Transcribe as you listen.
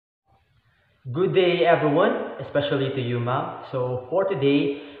Good day, everyone, especially to you, ma'am. So, for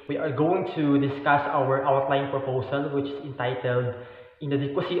today, we are going to discuss our outline proposal, which is entitled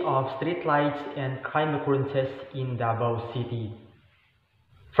Inadequacy of Streetlights and Crime Occurrences in Davao City.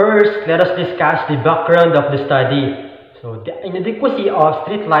 First, let us discuss the background of the study. So, the inadequacy of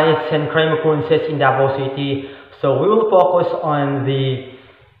streetlights and crime occurrences in Davao City. So, we will focus on the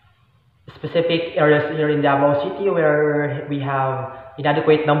specific areas here in Davao City where we have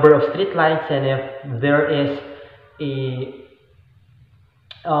inadequate number of street lights, and if there is a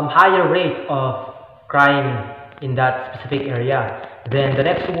higher rate of crime in that specific area. Then the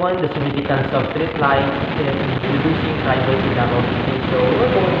next one, the significance of street lights in reducing crime rate in Davao City. So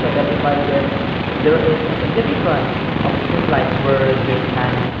we're going to identify that there is a significance of street lights where they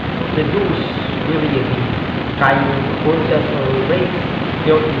can reduce really the crime occurrences or rates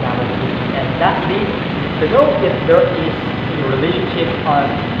here in Davao City. And lastly, to know if there is a relationship on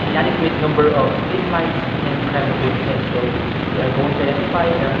inadequate number of street lights and crime occurrences. So we are going to identify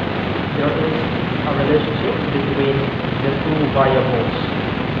that there is a relationship between the two variables.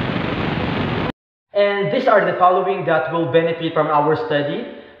 And these are the following that will benefit from our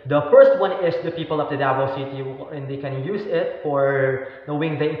study. The first one is the people of the Davao City, and they can use it for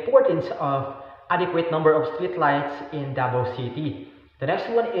knowing the importance of adequate number of street lights in Davao City. The next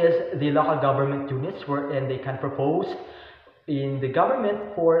one is the local government units, wherein they can propose in the government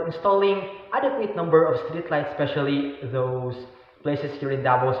for installing adequate number of street lights, especially those places here in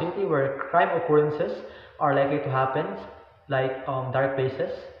Davao City where crime occurrences are likely to happen, like dark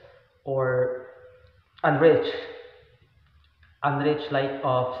places or unreached light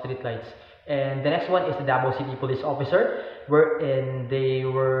of street lights. And the next one is the Davao City police officer, wherein they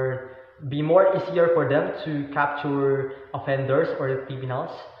were be more easier for them to capture offenders or criminals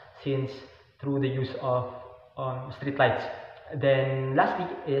since through the use of street lights. Then lastly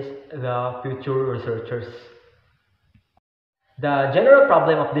is the future researchers. The general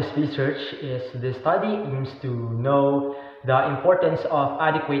problem of this research is the study aims to know the importance of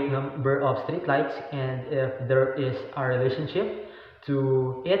adequate number of streetlights and if there is a relationship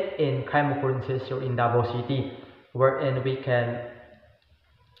to it in crime occurrences here in Davao City, wherein we can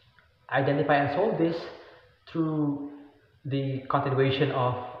identify and solve this through the continuation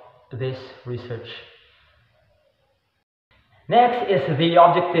of this research. Next is the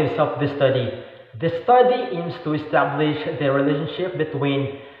objectives of the study. The study aims to establish the relationship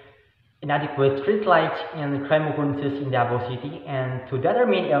between inadequate streetlights and crime occurrences in Davao City, and to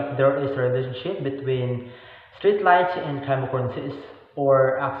determine if there is a relationship between streetlights and crime occurrences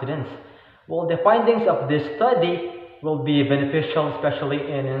or accidents. Well, the findings of this study will be beneficial, especially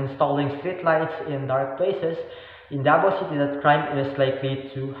in installing streetlights in dark places in Davao City that crime is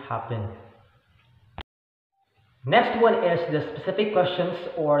likely to happen. Next one is the specific questions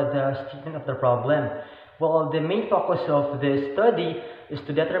or the statement of the problem. Well, the main focus of this study is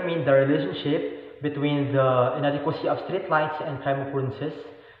to determine the relationship between the inadequacy of streetlights and crime occurrences,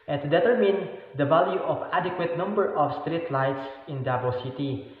 and to determine the value of adequate number of streetlights in Davao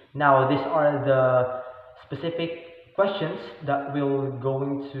City. Now, these are the specific questions that we're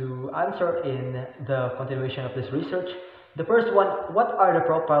going to answer in the continuation of this research. The first one, what are the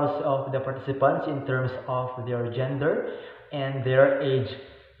profiles of the participants in terms of their gender and their age?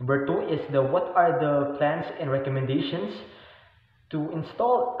 Number two is what are the plans and recommendations to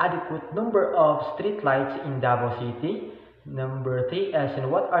install adequate number of street lights in Davao City? Number three is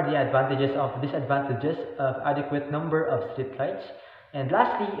what are the advantages of disadvantages of adequate number of street lights? And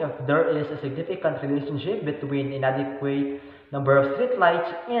lastly, if there is a significant relationship between inadequate number of street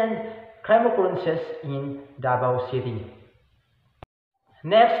lights and crime occurrences in Davao City.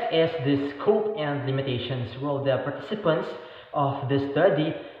 Next is the scope and limitations. Well, the participants of the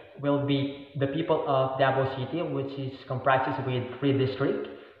study will be the people of Davao City, which is comprises with 3 districts,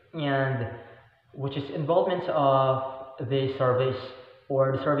 and which is involvement of the surveys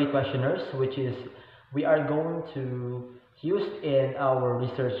or the survey questionnaires, which is we are going to use in our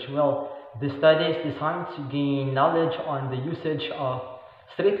research. Well, the study is designed to gain knowledge on the usage of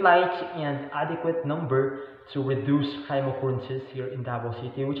streetlights and adequate number to reduce crime occurrences here in Davao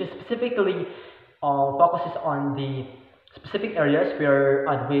City, which is specifically focuses on the specific areas where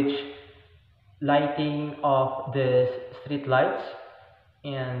at which lighting of the street lights,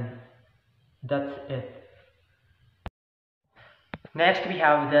 and that's it. Next, we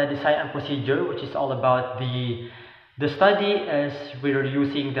have the design and procedure, which is all about the study as we're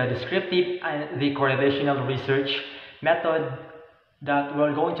using the descriptive and the correlational research method that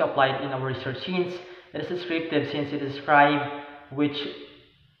we're going to apply in our research, since it is descriptive, since it describes which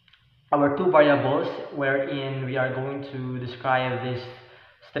our 2 variables wherein we are going to describe this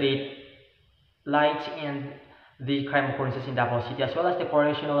street lights and the crime occurrences in Davao City, as well as the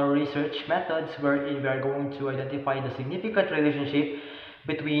correlational research methods wherein we are going to identify the significant relationship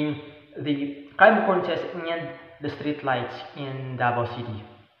between the crime occurrences and the street lights in Davao City.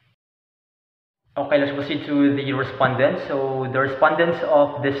 Okay, let's proceed to the respondents. So the respondents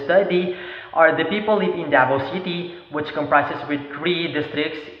of the study are the people live in Davao City, which comprises with 3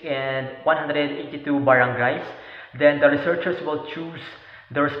 districts and 182 barangays. Then the researchers will choose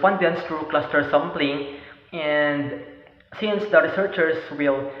the respondents through cluster sampling, and since the researchers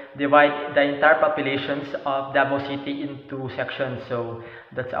will divide the entire populations of Davao City into sections, so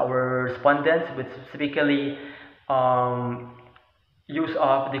that's our respondents with specifically use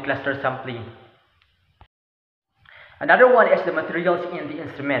of the cluster sampling. Another one is the materials and the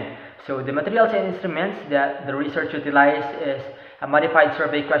instrument. So the materials and instruments that the research utilized is a modified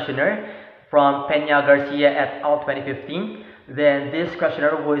survey questionnaire from Peña Garcia et al. 2015. Then this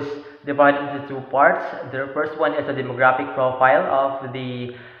questionnaire was divided into 2 parts. The first one is the demographic profile of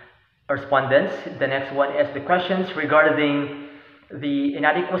the respondents. The next one is the questions regarding the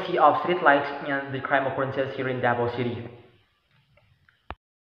inadequacy of streetlights and the crime occurrences here in Davao City.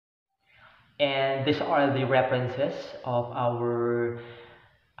 And these are the references of our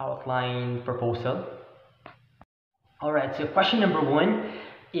outline proposal. Alright, so question number 1.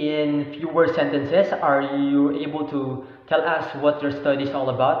 In fewer sentences, are you able to tell us what your study is all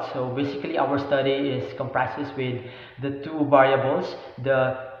about? So basically our study is comprises with the 2 variables,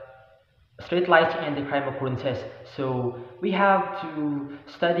 the street lights and the crime occurrences. So we have to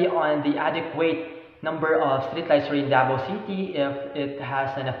study on the adequate number of street lights here in Davao City, if it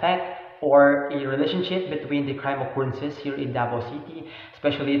has an effect or a relationship between the crime occurrences here in Davao City,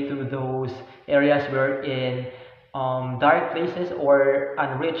 especially to those areas where in dark places or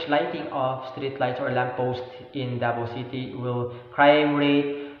unreached lighting of street lights or lampposts in Davao City, will crime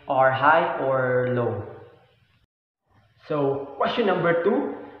rate are high or low. So question number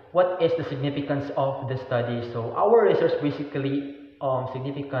 2, what is the significance of the study? So our research basically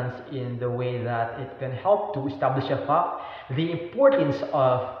significance in the way that it can help to establish a fact, the importance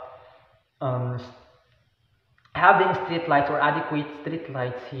of having street lights or adequate street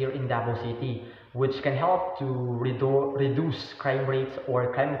lights here in Davao City, which can help to reduce crime rates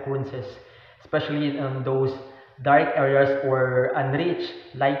or crime occurrences, especially in those dark areas or unreached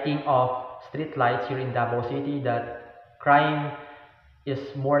lighting of street lights here in Davao City, that crime is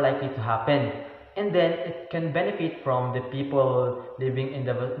more likely to happen. And then it can benefit from the people living in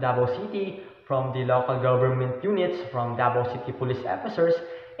the Davao City, from the local government units, from Davao City police officers,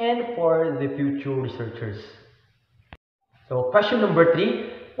 and for the future researchers. So question number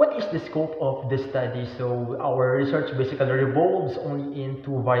 3, what is the scope of this study? So our research basically revolves only in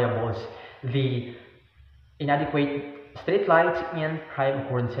 2 variables, the inadequate street lights and crime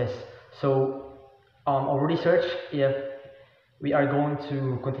occurrences. So our research, if we are going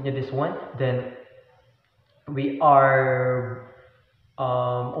to continue this one, then we are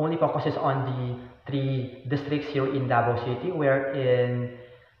only focuses on the 3 districts here in Davao City, where in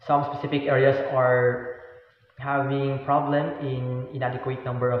some specific areas are having problem in inadequate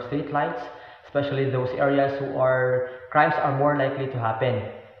number of street lights, especially those areas where crimes are more likely to happen.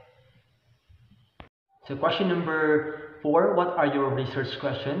 So question number 4, what are your research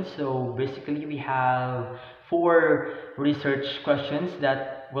questions? So basically we have 4 research questions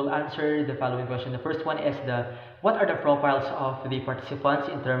that will answer the following question. The first one is what are the profiles of the participants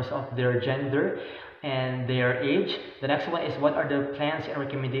in terms of their gender and their age? The next one is what are the plans and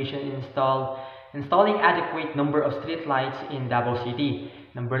recommendations installing adequate number of street lights in Davao City?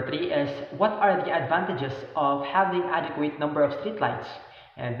 Number 3 is what are the advantages of having adequate number of street lights?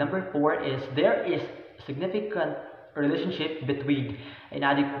 And number 4 is there is significant relationship between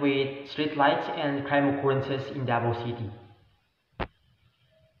inadequate street lights and crime occurrences in Davao City.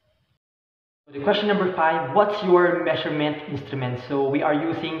 The question number 5, what's your measurement instrument? So we are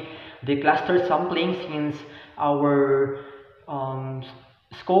using the cluster sampling, since our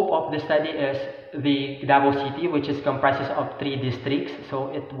scope of the study is the Davao City, which is comprises of 3 districts, so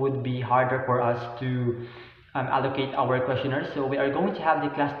it would be harder for us to allocate our questionnaires. So we are going to have the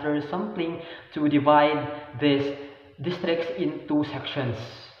cluster sampling to divide these districts into sections.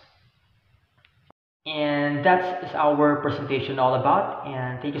 And that's our presentation all about,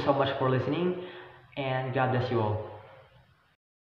 and thank you so much for listening, and God bless you all.